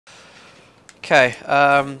Okay.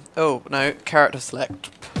 Oh no, character select.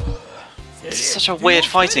 This is such a weird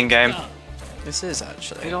fighting game. This is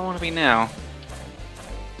actually. I don't want to be now.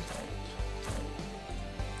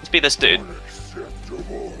 Let's be this dude.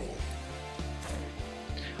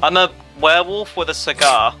 I'm a werewolf with a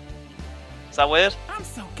cigar. Is that weird? I'm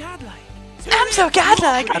so godlike. I'm so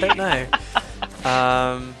godlike. I don't know.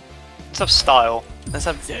 Let's have style. Let's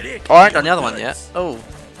have. Oh, I haven't done the other one yet. Oh,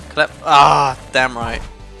 clip. Ah, damn right.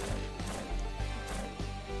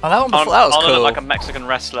 Oh, that one before. That was I'll cool. look like a Mexican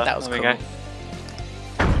wrestler. That was there cool. we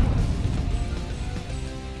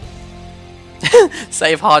go.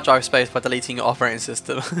 Save hard drive space by deleting your operating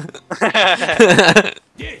system.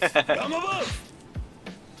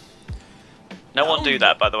 No one do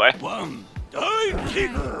that, by the way. One.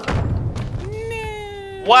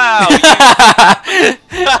 Wow!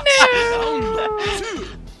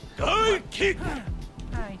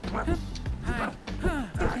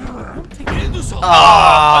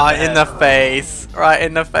 Ah, in the face. Right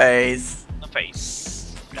in the face. The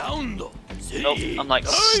face. Nope, I'm like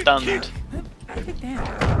stunned.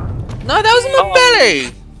 No, that was in my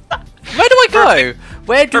belly. Where do I go?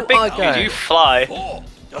 Where do I go? You fly.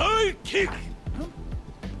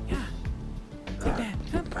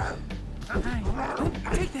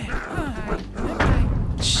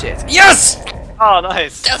 Shit. Yes! Oh,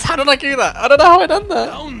 nice. Yes, how did I do that? I don't know how I done that.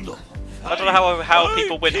 I don't know how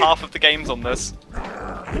people win half of the games on this.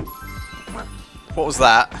 What was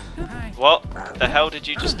that? What the hell did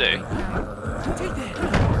you just do?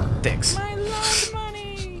 Dicks. My lunch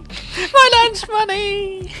money. My lunch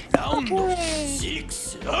money!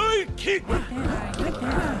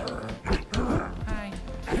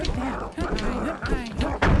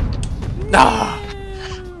 Ah!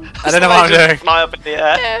 I don't know what I'm doing. Fly up in the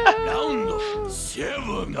air.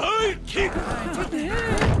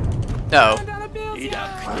 No.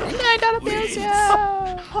 $9 bills,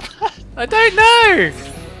 yeah. I don't know.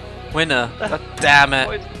 Winner. God damn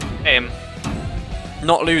What it. is him?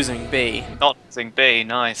 Not losing, B. Not using B,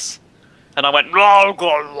 nice. And I went. Oh,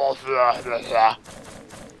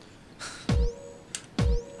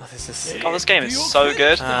 this is. Oh, this game is so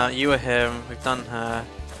good. You were him. We've done her.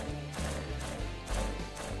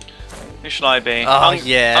 Who should I be? Oh,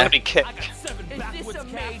 yeah. I'm gonna be Kick.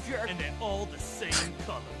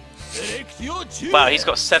 Wow, he's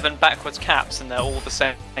got 7 backwards caps and they're all the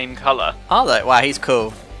same colour. Are they? Wow, he's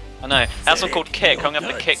cool. I know. That's one called Kick. I'm gonna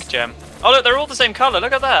have the Kick gem. Oh look, they're all the same colour.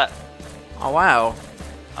 Look at that. Oh, wow.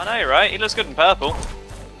 I know, right? He looks good in purple.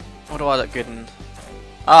 What do I look good in?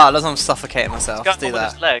 Ah, it looks like I'm suffocating myself. He's got Let's do one that.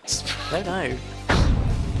 with his legs. I don't know.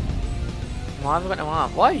 Why have I got no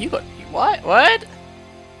arm? Why have you got... What? What?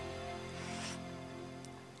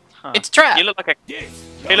 Huh. It's trap. You look like a.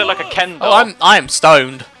 You look like a Ken doll. Oh, I'm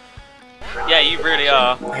stoned. Yeah, you really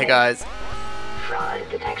are. Hey guys. Fraud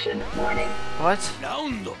detection warning. What?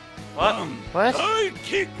 What? What?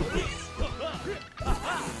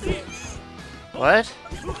 What?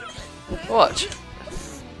 Watch.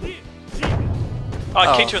 Oh,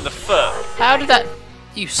 I kicked you in the foot. How did that?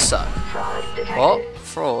 You suck. Fraud detected. What?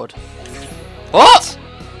 Fraud. What?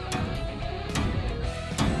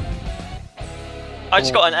 I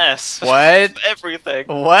just got an S. What? Everything.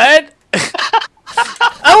 What?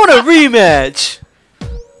 I want a rematch.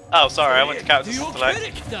 Oh, sorry, I went to character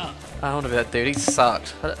select. I want to be that dude. He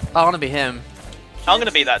sucked. I want to be him. I'm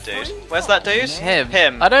gonna be that dude. Where's that dude? Him.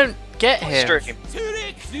 Him. I don't get him. Stream.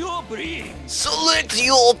 Select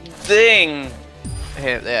your thing.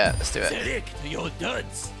 Him. Yeah, let's do it. Your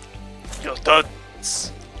duds.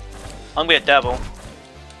 I'm gonna be a devil.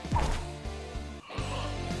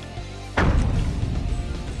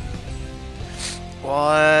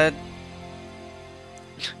 What?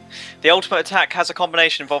 The ultimate attack has a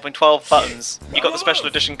combination involving 12 buttons. You got the special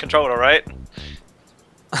edition controller, right?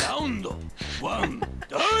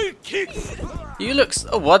 You look.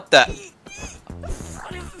 Oh, what the?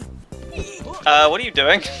 What are you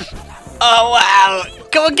doing? Oh wow!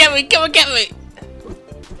 Come on, get me! Come on, get me!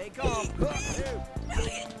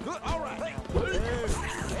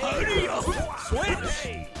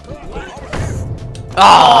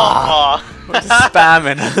 Ah! Oh, We're just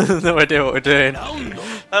spamming. No idea what we're doing.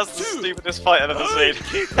 that's the stupidest fight I've ever seen.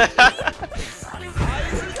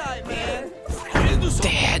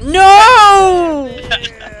 Damn! No!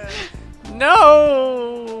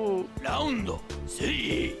 No!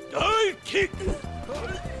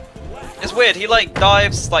 It's weird. He like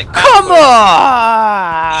dives like. Come backwards.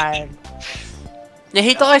 on! Yeah,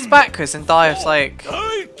 he dives backwards and dives like.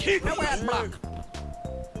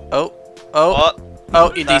 Oh, oh, What?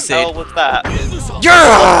 oh! You The hell DC'd. was that?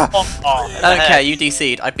 Yeah! Oh, I don't care. You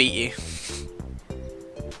DC'd. I beat you.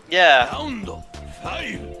 Yeah. Round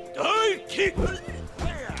 5. Divekick.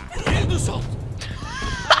 Head shot.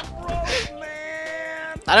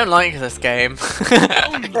 I don't like this game.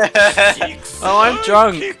 Round 6. Oh, I'm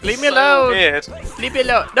drunk. Leave me So alone. weird. Leave me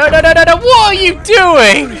alone. No, no, no, no, no. What are you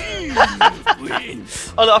doing?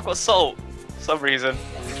 Wins. Oh look, I've got salt. For some reason.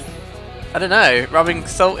 I don't know. Rubbing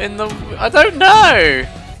salt in the... I don't know.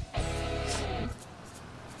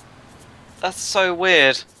 That's so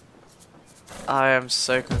weird. I am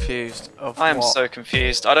so confused of I am what so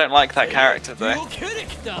confused. I don't like that character though. Your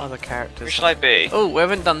character. other Who characters. should I be? Oh, we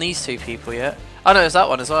haven't done these two people yet. Oh no, there's that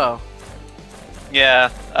one as well. Yeah.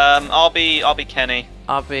 I'll be Kenny.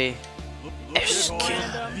 I'll be... These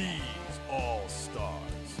all-stars.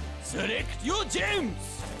 Select your gems.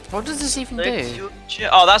 What does this even do?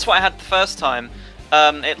 Oh, that's what I had the first time.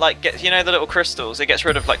 It like gets, you know, the little crystals. It gets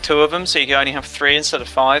rid of like 2 of them, so you can only have 3 instead of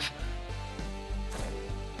 5.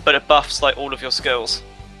 But it buffs like all of your skills.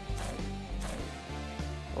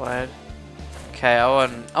 What? Okay, I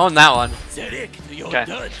want that one. Select your Okay.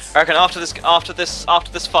 duds. I reckon after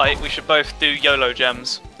this fight, we should both do YOLO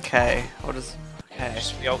gems. Okay, what does... Okay.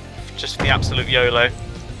 Just for the absolute YOLO.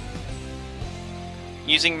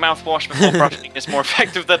 Using mouthwash before brushing is more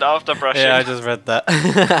effective than after brushing. Yeah, I just read that.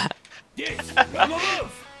 Yes. From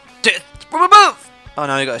above. From above! Oh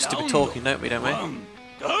no, we got a stupid talking, don't we?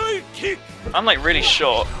 Divekick. I'm like really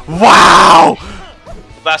short. Wow!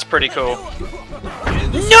 That's pretty cool.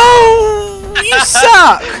 No! You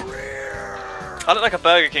suck! I look like a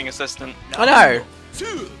Burger King assistant. I know.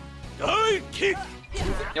 2. Divekick.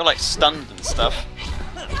 You're like stunned and stuff.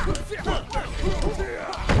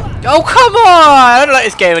 Oh come on! I don't like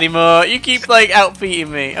this game anymore. You keep like outbeating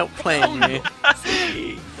me, outplaying me.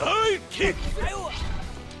 3. Divekick.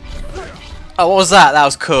 Oh, what was that? That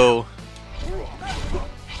was cool.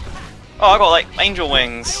 Oh, I got like angel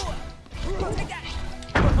wings.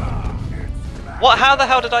 What? How the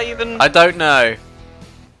hell did I even? I don't know.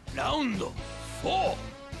 Round 4.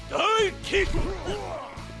 Divekick.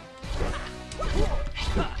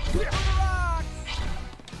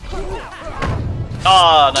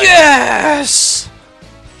 Oh no! Yes!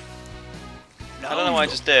 I don't know what I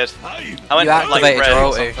just did. 5. I went You like activated red your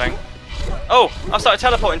or ulti. something. Oh, I started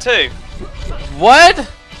teleporting too. What?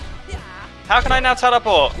 How can I now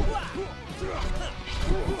teleport?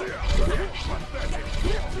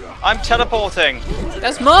 I'm teleporting.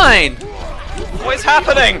 That's mine. What is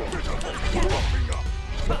happening?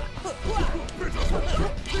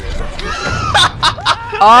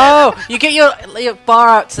 Oh, you get your bar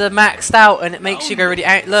out to maxed out and it makes you go really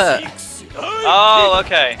out. Look. 6. Oh,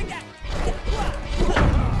 okay.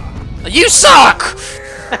 You suck!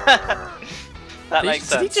 That makes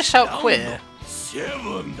Did he sense. just shout quit?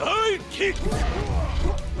 7. Divekick.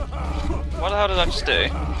 What the hell did I just do?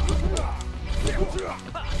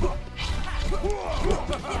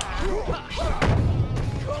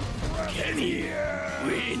 Kenny.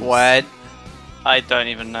 Wins. What? I don't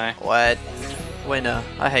even know. What? Winner.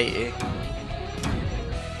 I hate you.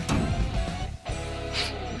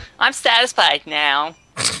 I'm satisfied now.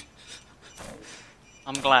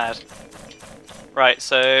 I'm glad. Right,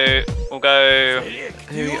 so we'll go.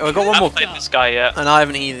 Who, I got I one more. haven't played this guy yet. And I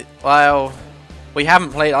haven't either. Well, we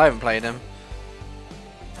haven't played. I haven't played him.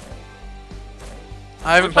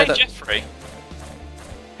 I haven't We played played that. Jeffrey.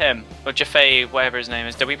 Him or Jaffe, whatever his name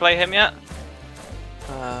is. Did we play him yet?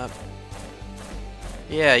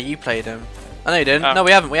 Yeah, you played him. I know you didn't. Oh, No,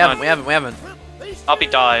 we haven't. We no. haven't. We haven't. We haven't. I'll be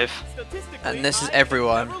Dive. And this is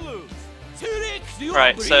everyone.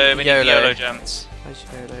 Right, so we need YOLO. YOLO gems.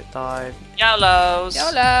 Dive. YOLOs.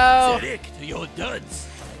 YOLO! Select your duds.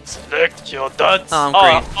 Select your duds. Oh,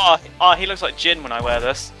 I'm green. Oh, he looks like Jin when I wear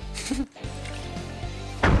this.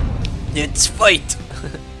 It's fight!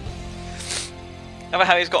 Remember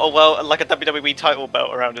how he's got a like a WWE title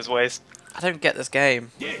belt around his waist? I don't get this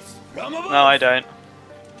game. Yes. From above. No, I don't.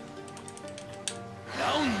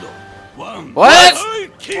 Round 1. What?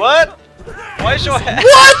 Divekick. What? Why is your hair?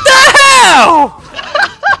 What the hell?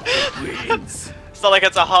 Wins. It's not like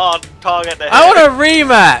it's a hard target to hit. I want a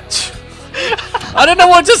rematch! I don't know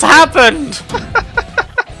what just happened!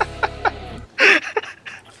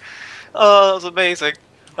 Oh, that was amazing.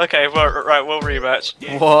 Okay, well, right, we'll rematch.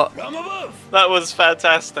 Yes. What? From above. That was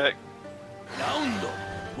fantastic. Round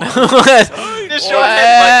 1. What? Just your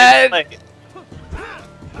head might be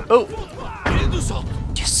Oh, Head shot.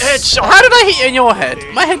 yes. Headshot. How did I hit you in your head?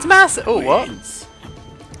 My head's massive. Oh, what? Wins.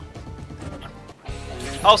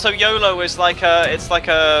 Also, YOLO is like it's like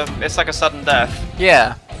a sudden death.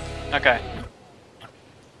 Yeah. Okay.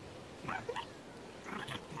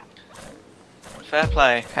 Fair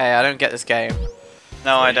play. Hey, I don't get this game.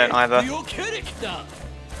 No, I don't either. Your character.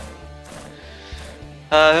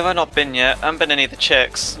 Who have I not been yet? I haven't been any of the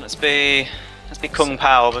chicks. Let's be Kung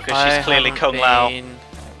Pao because she's clearly Kung Lao.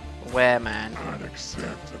 Where, man?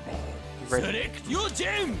 Select your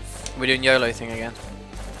gems. We're doing YOLO thing again.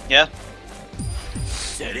 Yeah.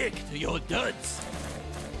 Select your duds.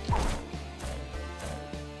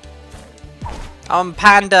 I'm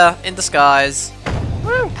Panda in disguise.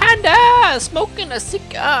 Woo, Panda! Smoking a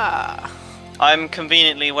cigar! I'm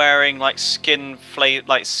conveniently wearing like skin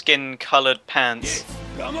coloured pants. Yes,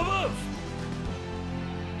 from above.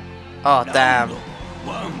 Oh, damn.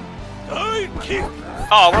 One. Divekick.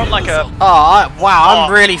 Oh, we're on like a. Wow,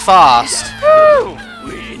 I'm really fast. Woo!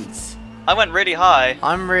 Wins. I went really high.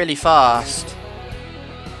 I'm really fast.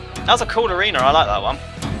 That was a cool arena. I like that one.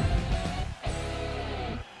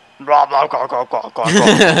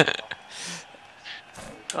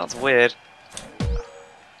 That's weird.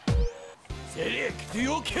 Select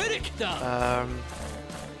your character.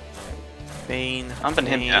 Been. I've been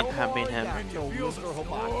him yet. Have been him.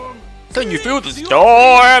 Can you feel the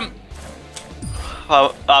storm?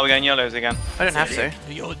 Oh, are we going YOLOs again? I don't have to. Select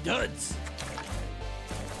your duds.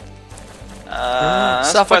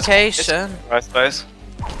 Suffocation. I suppose.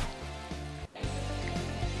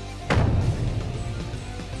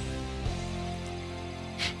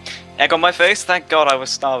 Egg on my face? Thank God I was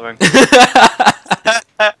starving. From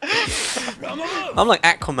above. I'm like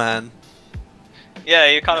Aquaman. Yeah,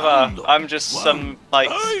 you kind of are. I'm just some, like,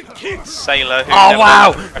 Divekick. sailor who Oh never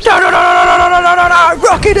wow! went No!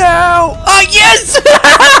 Rock it out! Oh yes!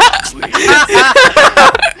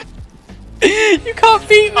 You can't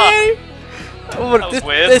beat me! Oh, That was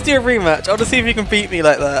weird. Let's do a rematch. I want to see if you can beat me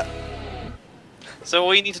like that. So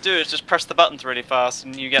all you need to do is just press the buttons really fast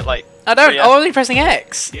and you get, like... I don't. 3 I'm only pressing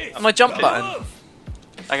X. Yes, My jump from button. above.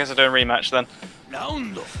 I guess I'll do a rematch then.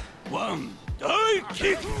 Round one.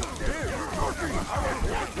 Divekick.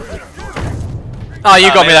 Oh,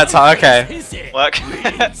 you got me that time. Okay. Work.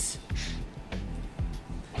 Wins.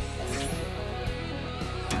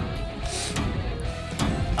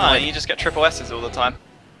 Oh, you just get triple S's all the time.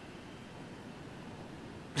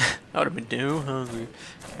 I would have been too hungry.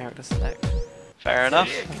 Character select. Fair enough.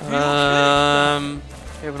 Who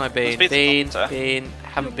haven't I been? Must be the doctor. Been.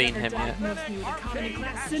 Haven't been him yet.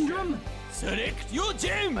 Select your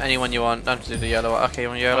gem. Anyone you want? Don't have to do the yellow one. Okay, you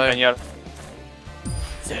want yellow? And yeah,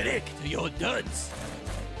 Select your duds.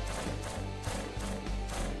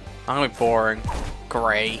 I'm gonna be boring.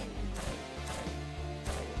 Grey.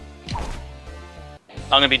 I'm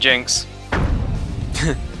gonna be Jinx.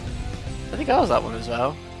 I think I was that one as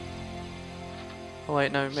well. Oh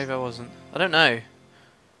wait, no, maybe I wasn't. I don't know.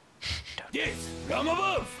 Yes, from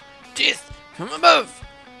above. Death from above.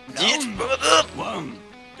 Round one.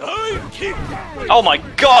 Divekick. Oh my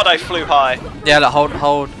God, I flew high. Yeah, look,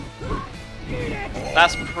 hold.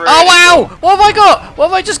 That's pretty. Oh wow! What have I got? What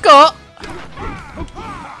have I just got?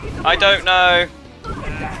 I don't know.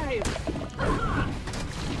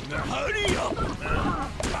 Hurry up.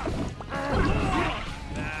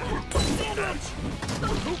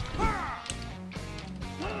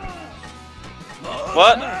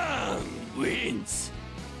 What? Man wins.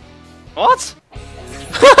 What?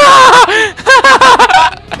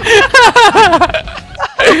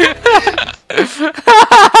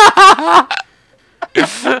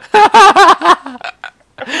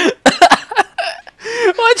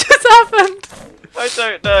 What just happened? I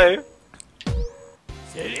don't know.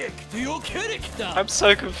 Select your character. I'm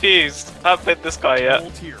so confused. I haven't played this guy yet.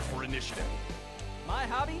 Here for initiative. My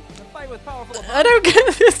hobby? To fight with powerful I don't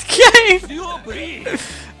get this game. Your breathe.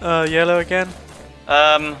 Yellow again.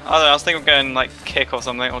 I don't know. I was thinking of going like kick or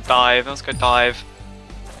something or dive. Let's go dive.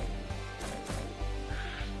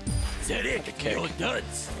 Select your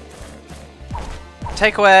duds.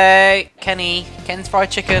 Takeaway, Kenny. Ken's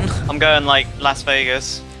fried chicken. I'm going like Las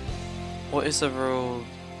Vegas. What is the rule?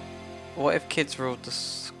 What if kids ruled the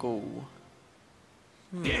school?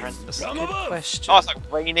 Yes, That's a from good above. question. Oh, it's like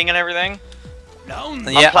raining and everything. Round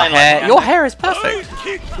Yeah, playing like hair. that. Your hair is perfect.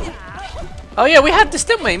 Divekick. Oh yeah, we had this,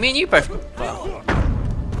 didn't we? Me and you both. Well,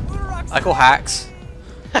 I call hacks.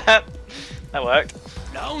 That worked.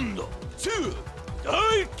 Round two.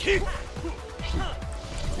 Divekick.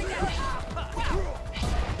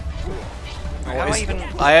 How do I even?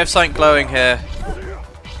 I have something glowing here.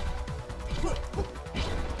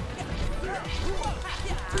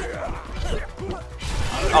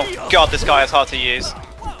 Oh God, this guy is hard to use.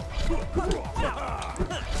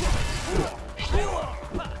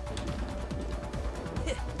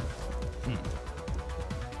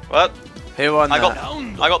 What? Who won I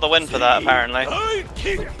that? got the win for that apparently.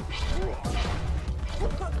 Divekick.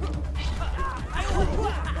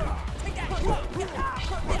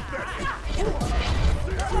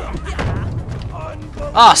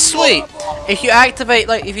 Ah, sweet! If you activate,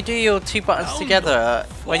 like, if you do your two buttons together,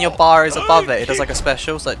 when your bar is above it, it does like a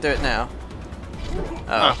special, so like, do it now.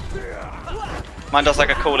 Oh. Mine does like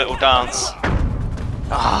a cool little dance.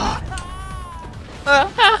 Ah.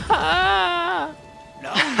 I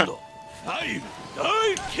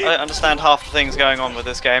don't understand half the things going on with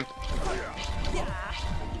this game.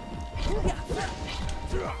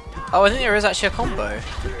 Oh, I think there is actually a combo.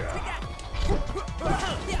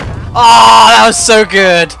 Oh, that was so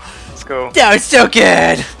good! It's cool. That was so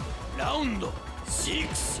good! Round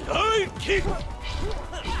 6 Divekick.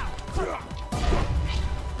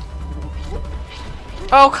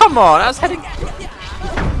 Oh, come on! I was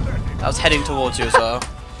heading towards you as well.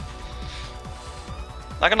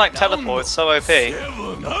 I can like teleport, it's so OP. 7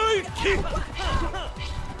 Divekick.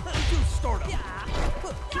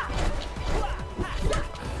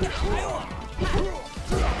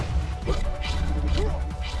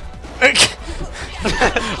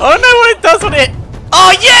 Oh no, what it does on it!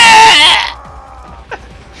 Oh yeah!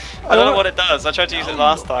 I don't know what it does. I tried to use it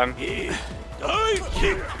last time.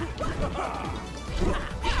 Divekick.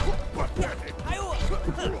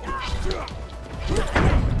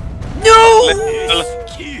 No!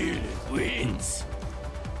 Kill wins.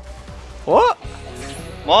 What?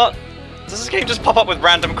 What? Does this game just pop up with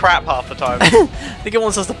random crap half the time? I think it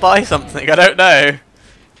wants us to buy something. I don't know.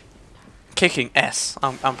 Kicking S.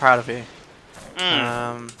 I'm proud of you.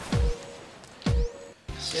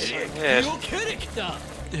 Weird.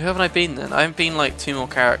 Who haven't I been then? I haven't been like 2 more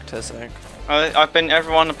characters, I think. I've been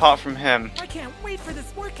everyone apart from him. I can't wait for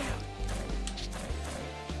this workout.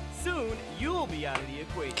 Soon you'll be out of the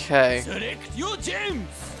equation. Okay. Select your gems.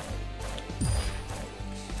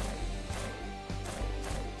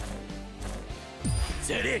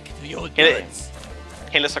 Select your gems.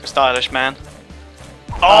 He looks like a stylish man.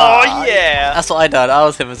 Oh yeah! That's what I done. I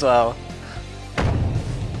was him as well.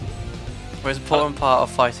 Most important part of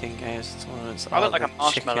fighting games tournaments I are look like the a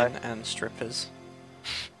marshmallow. chicken and strippers.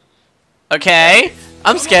 Okay,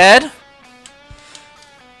 I'm scared.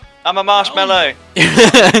 I'm a marshmallow.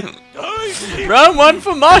 Round 1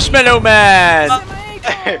 for Marshmallow Man.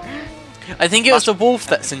 I think it was the wolf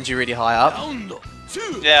that sends you really high up. Round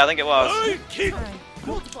 2 Yeah, I think it was. Divekick.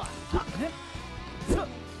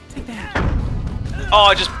 Oh,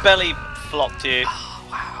 I just belly flopped you.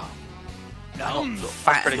 Round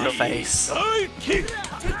Fat pretty in the good. face. Divekick.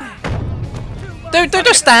 Don't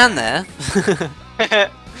just stand there.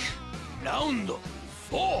 Round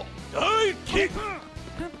 4 Divekick.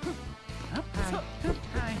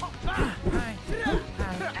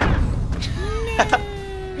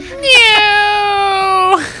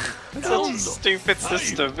 No. It's such a stupid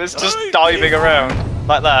system. It's just diving around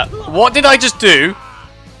like that. What did I just do?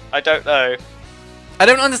 I don't know. I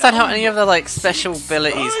don't understand how any of the like special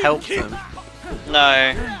abilities help them.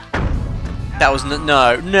 No. That was no.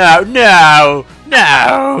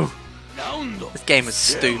 Round This game is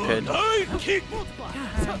stupid. Divekick.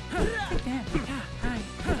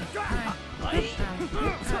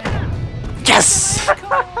 Yes!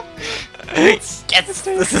 Yes!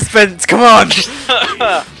 The suspense, come on!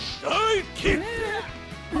 Divekick.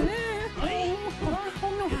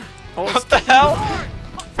 What the hell?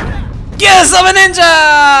 Yes, I'm a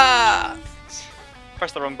ninja!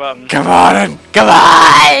 Press the wrong button. Come on! Come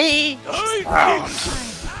on! Divekick.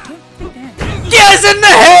 Yes, in the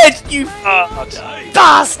head, you Oh,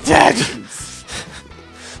 bastard!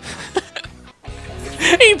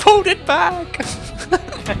 He pulled it back!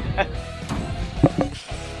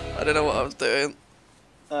 I don't know what I was doing.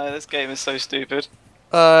 this game is so stupid.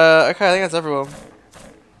 Okay, I think that's everyone.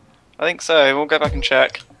 I think so. We'll go back and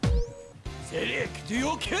check. Select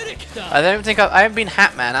your character. I don't think I haven't been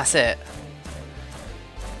Hatman, that's it.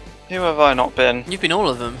 Who have I not been? You've been all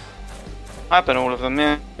of them. I've been all of them,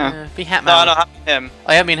 yeah. Be Hatman. No, I don't have him.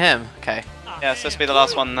 I haven't been him. Okay. Yeah, it's supposed to be the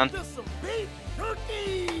last one then.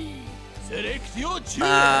 Select your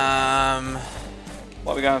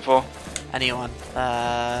What are we going for? Anyone.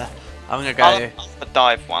 I'm gonna go. I'll the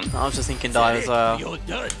dive one. I was just thinking dive as well. Your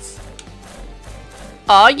duds.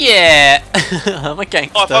 Oh yeah! I'm a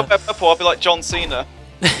gangster. Oh, if I wear purple, I'll be like John Cena.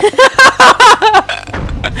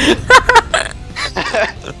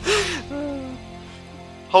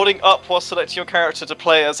 Holding up while selecting your character to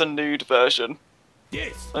play as a nude version.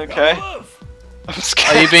 Yes. Okay. Above. I'm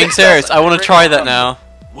scared. Are you being serious? I want to try that now.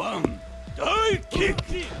 1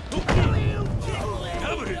 Divekick.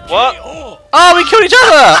 What? Oh, we killed each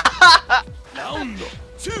other! Round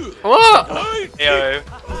 2 What? Divekick. Yo.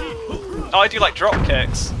 Oh, I do like drop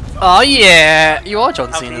kicks. Oh yeah! You are John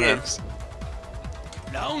How Cena many then. moves?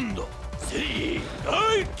 Round 3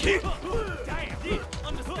 Divekick.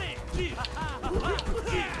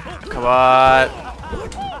 Come on.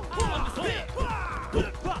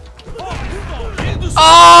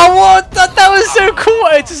 Oh, what? That was so cool.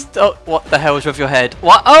 I just. Oh, what the hell is with your head?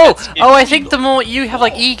 What? Oh, I think the more you have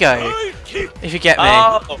like ego, if you get me,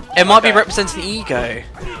 it might be representing ego.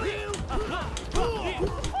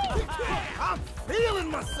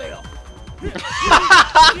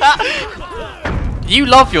 You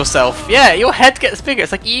love yourself. Yeah, your head gets bigger.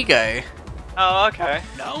 It's like ego. Oh, okay.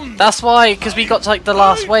 That's why, because we got to like the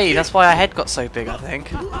last wave. That's why our head got so big, I think.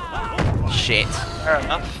 Shit. Fair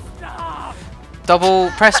enough. Double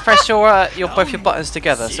press both your buttons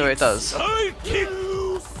together, so it does. Oh,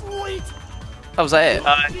 was that it?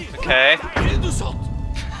 Okay.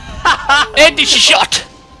 End the shot.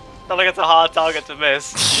 I think it's a hard target to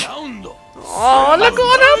miss. Oh, look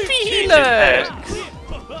what happy he looks.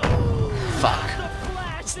 Fuck.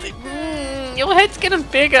 Your head's getting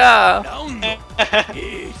bigger.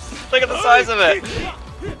 Look at the size of it.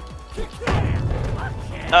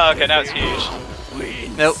 Oh, okay, now it's huge.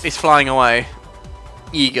 Nope, he's flying away.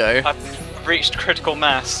 Ego. I've reached critical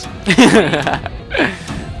mass.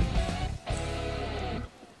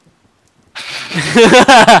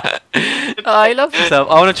 I love yourself.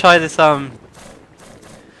 I want to try this. What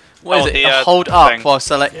is it? Hold up thing. while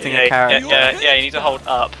selecting a character. Yeah, you need to hold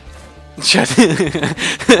up. Who should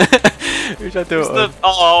I do it on?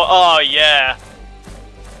 Oh, yeah.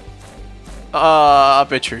 A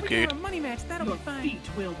bit too good. Money match, that'll be fine.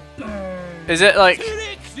 Is it like?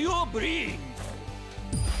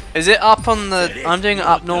 Is it up on the? I'm doing it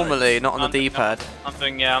up normally, not on the D-pad. I'm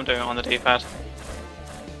doing it on the D-pad.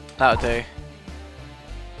 That'll do.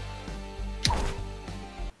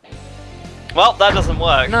 Well, that doesn't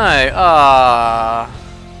work. No.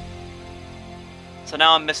 So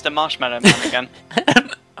now I'm Mr. Marshmallow Man again.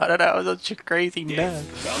 I don't know. I was such a crazy nerd.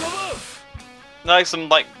 Like some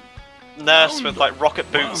like nurse with like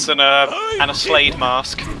rocket boots and a Slade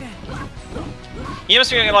mask. You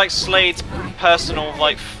must be getting like Slade's personal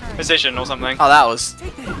like physician or something. Oh, that was.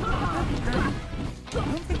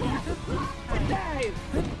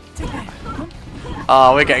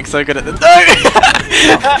 Oh, we're getting so good at this.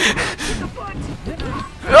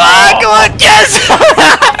 Ah, come on, yes! I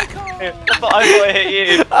thought I hit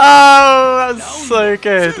you. Oh, that's so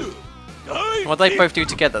good. What they both do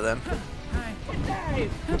together then?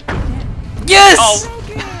 Yes! Oh.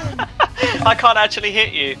 I can't actually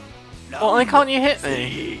hit you. Why can't you hit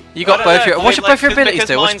me? You got both your. What's both your abilities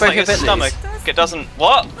do? What's both your abilities? Stomach. It doesn't.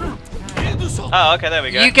 What? Oh, okay, there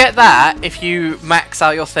we go. You get that if you max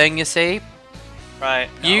out your thing. You see. Right.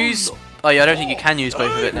 Use. Oh yeah, I don't think you can use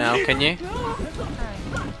both of it now. Can you?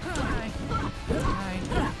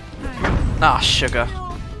 Ah, sugar.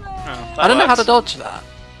 Oh, I don't know how to works. dodge that.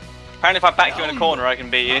 Apparently, if I back you in a corner, I can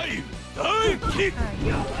beat you.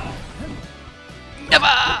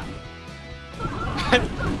 Never.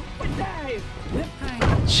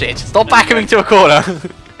 Shit! Stop backing me to a corner.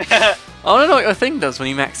 I don't know what your thing does when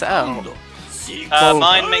you max it out.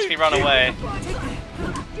 Mine makes me run away.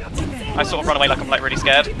 I sort of run away like I'm like really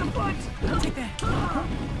scared.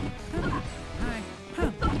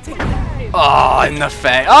 Oh, in the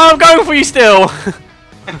face. Oh, I'm going for you still.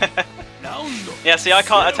 Yeah, see, I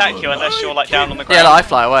can't attack you unless you're like down on the ground. Yeah, no, I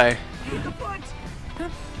fly away.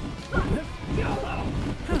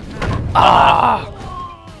 Ah!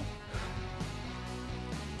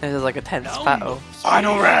 This is like a tense battle.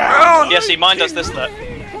 Final round! Yeah, see, mine does this look.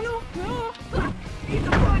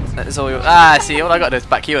 That is all you. See, all I got to do is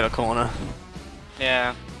back you in a corner.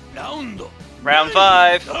 Yeah. Round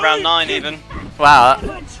 5, round 9 even. Wow.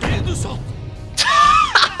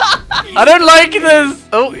 I don't like this!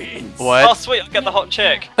 Oh, what? Oh, sweet, I get the hot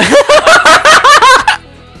chick. You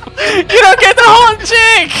don't get the hot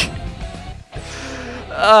chick!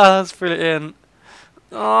 Oh, that's brilliant.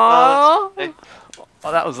 Oh,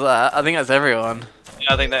 that was that. I think that's everyone.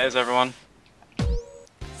 Yeah, I think that is everyone.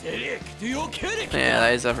 Yeah,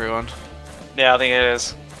 that is everyone. Yeah, I think it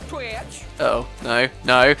is. Oh, no,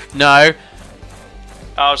 no, no.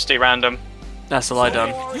 I'll just do random. That's all I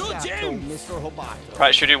done.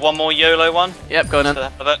 Right, should we do one more YOLO one? Yep, go on Just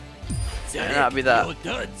then. for the heck of it. Yeah, that'll be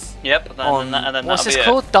that. Yep, and then What's that'll this be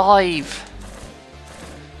called? Dive.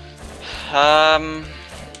 It. I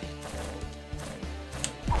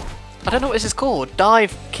don't know what this is called.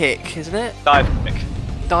 Dive kick, isn't it? Divekick.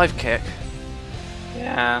 Dive kick.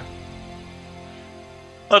 Yeah.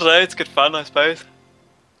 I don't know, it's good fun, I suppose.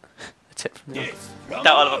 A tip from you. Doubt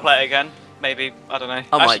I'll ever play it again. Maybe, I don't know.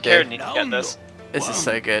 I might Actually, do. Kieran needs to get this. This is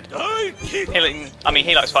so good.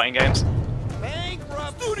 He likes fighting games.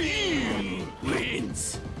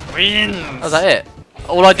 Wins. Oh, is that it?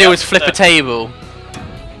 All I do Yep, is flip a that's it. table.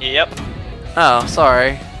 Yep. Oh,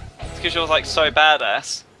 sorry. because you're like so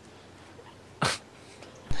badass.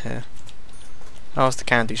 Here. Oh, it's the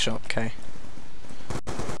candy shop. Okay.